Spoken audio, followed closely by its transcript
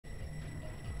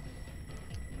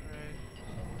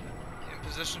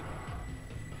position?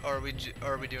 Or are we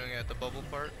doing it at the bubble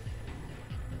part?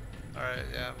 Alright,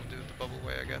 yeah, we'll do it the bubble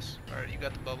way, I guess. Alright, you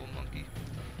got the bubble, monkey.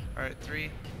 Alright, 3,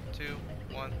 2,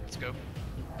 1, let's go.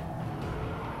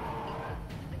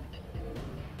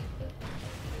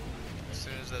 As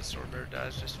soon as that swordbearer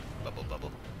dies, just bubble,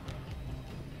 bubble.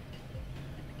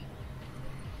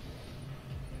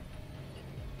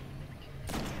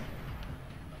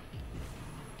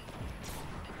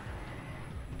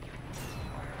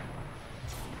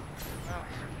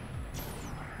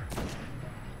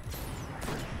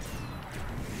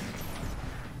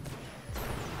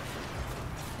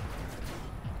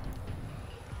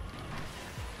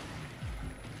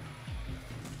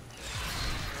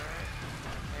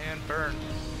 And burn.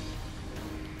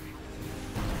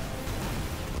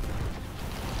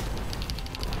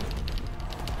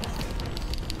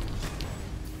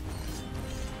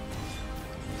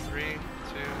 Three,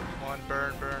 two, one,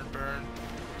 burn, burn, burn.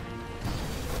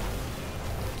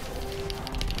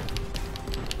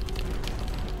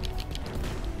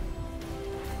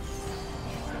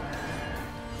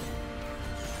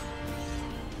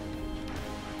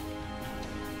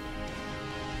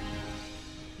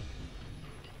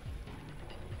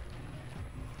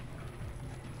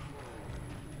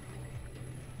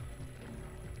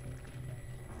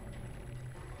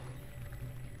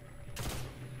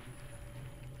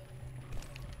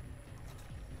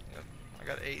 I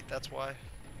got 8, that's why.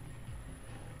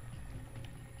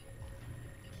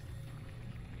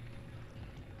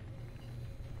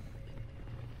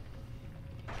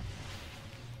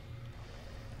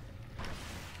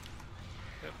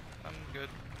 Yep, I'm good.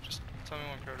 Just tell me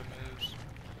when Crota moves.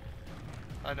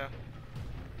 I know.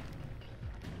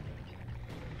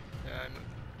 Yeah, I know.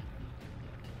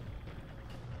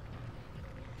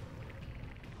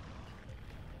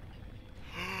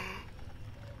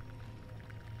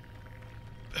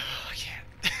 I can't.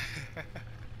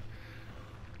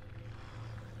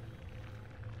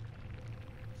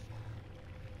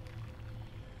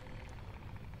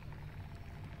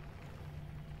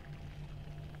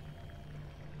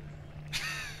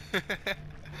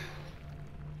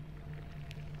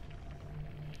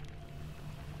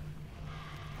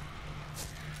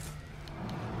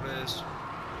 What is?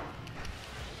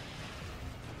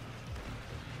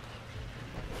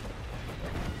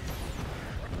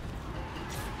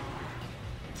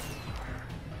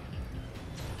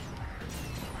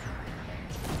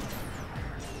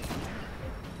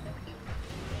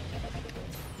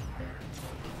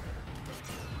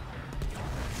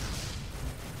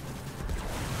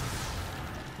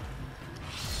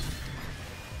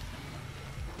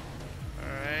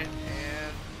 Alright,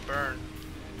 and burn.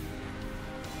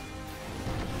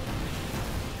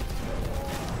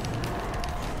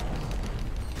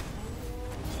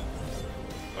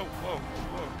 Oh, whoa,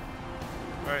 whoa.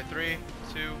 Alright, 3,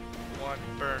 2, 1,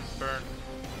 burn, burn.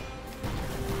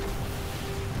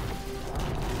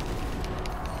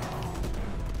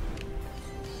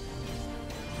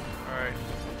 Alright,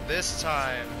 this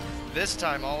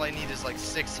time all I need is like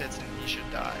 6 hits and he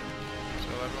should die. So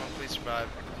everyone please survive.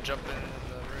 I'm jumping in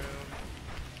the room.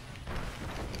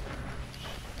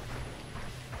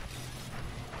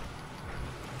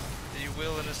 You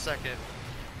will in a second.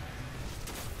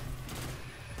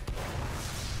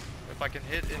 If I can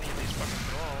hit any of these fucking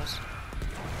walls.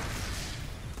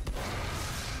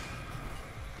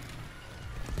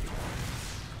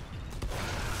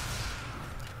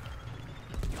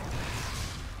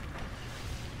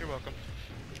 You're welcome.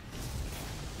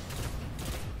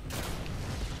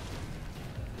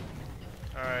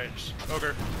 Alright,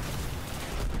 ogre.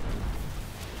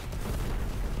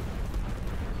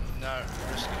 Not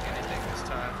risking anything this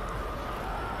time.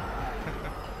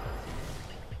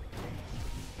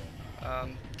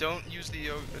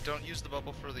 Don't use the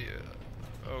bubble for the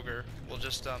ogre. We'll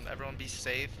just everyone be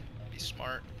safe, be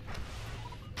smart.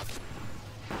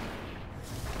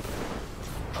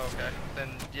 Okay, then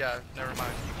yeah, never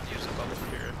mind. You can use the bubble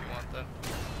here if you want then.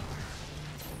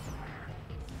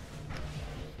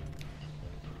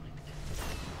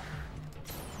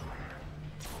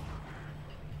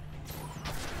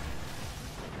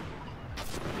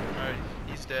 Alright,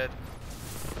 he's dead.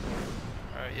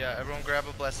 Alright, yeah, everyone grab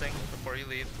a blessing before you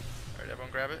leave. Alright,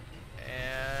 everyone grab it.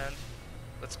 And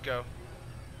let's go.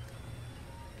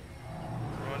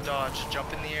 Everyone dodge,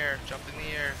 jump in the air, jump in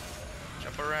the air.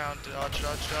 Jump around, dodge,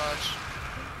 dodge, dodge.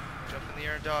 Jump in the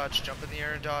air and dodge, jump in the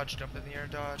air and dodge, jump in the air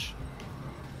and dodge.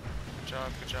 Good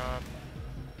job, good job.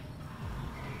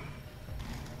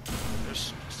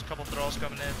 There's just a couple thralls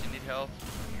coming in if you need help.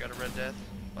 You got a red death,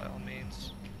 by all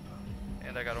means.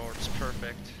 And I got orbs,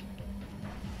 perfect.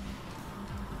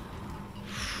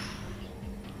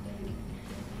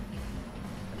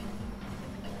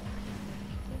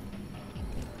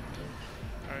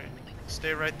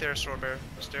 Stay right there, swordbearer.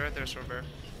 Stay right there, swordbearer.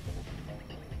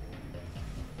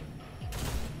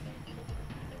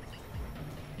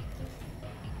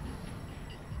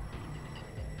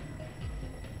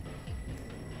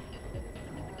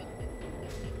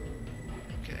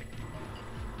 Okay.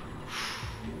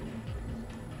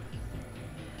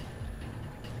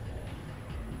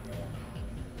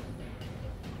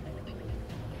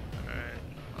 Alright.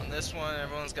 On this one,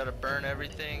 everyone's got to burn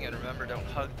everything, and remember, don't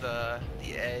hug the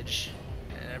edge.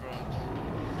 And everyone,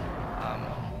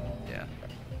 yeah.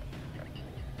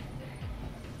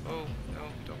 Oh no!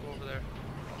 Don't go over there.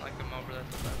 I don't like them over there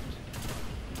to the left.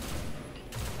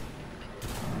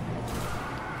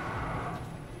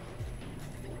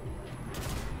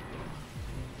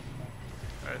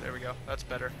 Alright, there we go. That's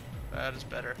better. That is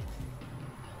better.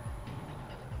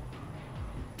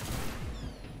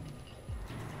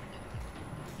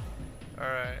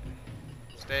 Alright.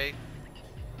 Stay.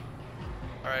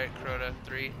 Alright, Crota.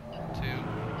 3, 2,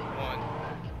 1.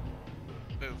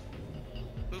 Move.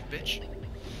 Move, bitch.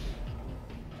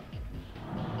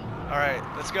 Alright,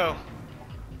 let's go.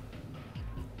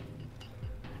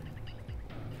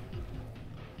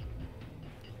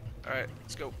 Alright,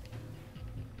 let's go.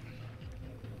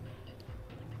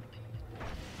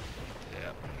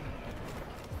 Yeah.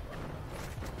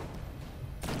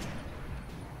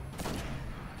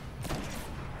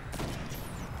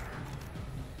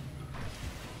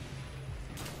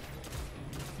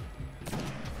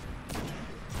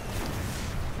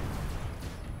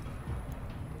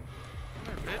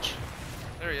 Bitch.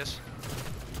 There he is.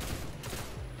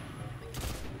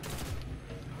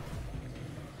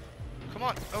 Come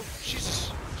on. Oh,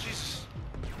 Jesus. Jesus.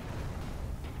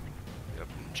 Yep,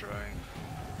 I'm trying.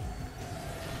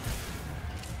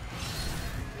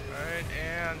 Alright,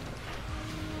 and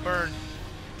burn.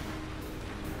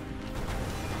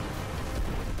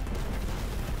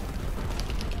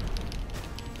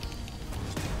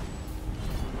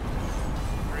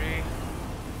 Three,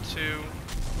 2,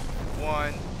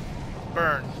 1.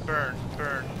 Burn, burn,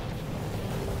 burn.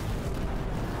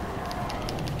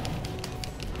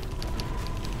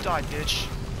 Die, bitch.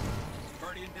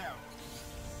 Guardian down.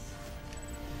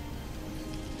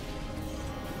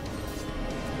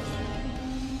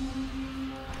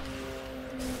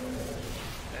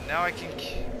 And now I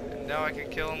can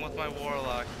kill him with my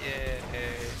Warlock. Yay.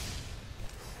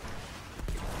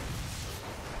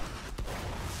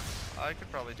 I could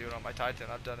probably do it on my Titan.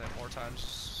 I've done it more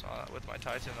times with my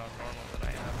Titan on normal than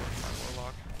I have with my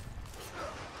Warlock.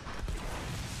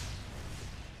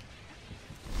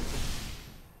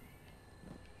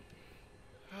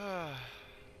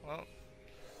 Well,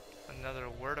 another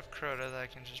word of Crota that I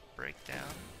can just break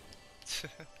down.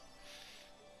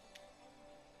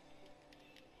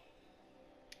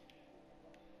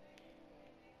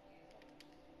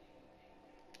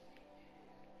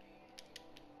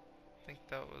 I think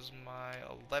that was my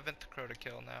 11th Crota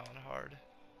kill now on hard.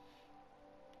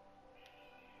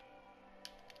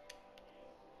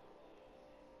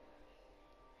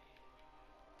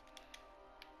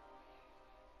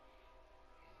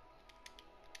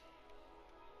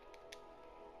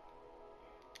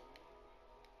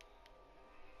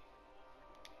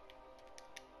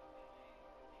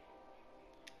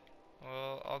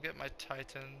 Well, I'll get my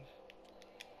Titan.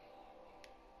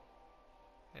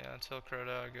 Yeah, until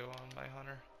Crota, I go on my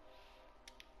Hunter.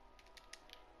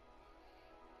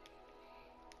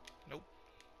 Nope.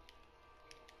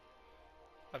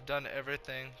 I've done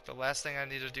everything. The last thing I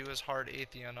need to do is hard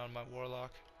Atheon on my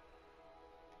Warlock.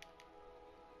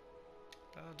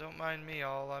 Oh, don't mind me,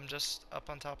 I'm just up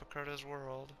on top of Crota's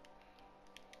world.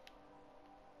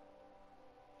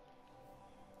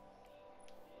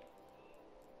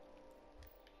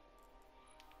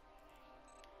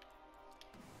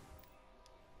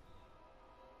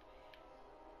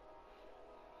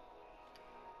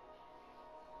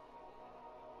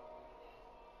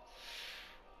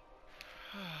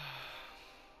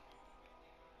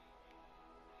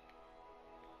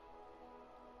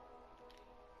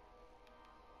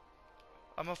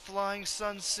 I'm a flying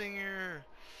sun singer.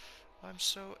 I'm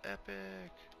so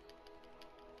epic.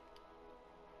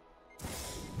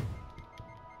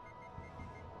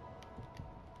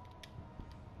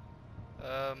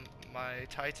 My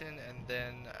Titan and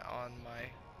then on my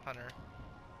Hunter.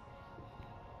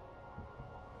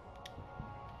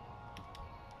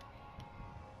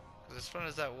 Because as fun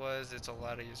as that was, it's a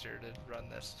lot easier to run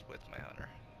this with my Hunter.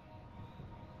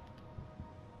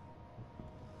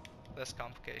 Less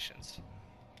complications.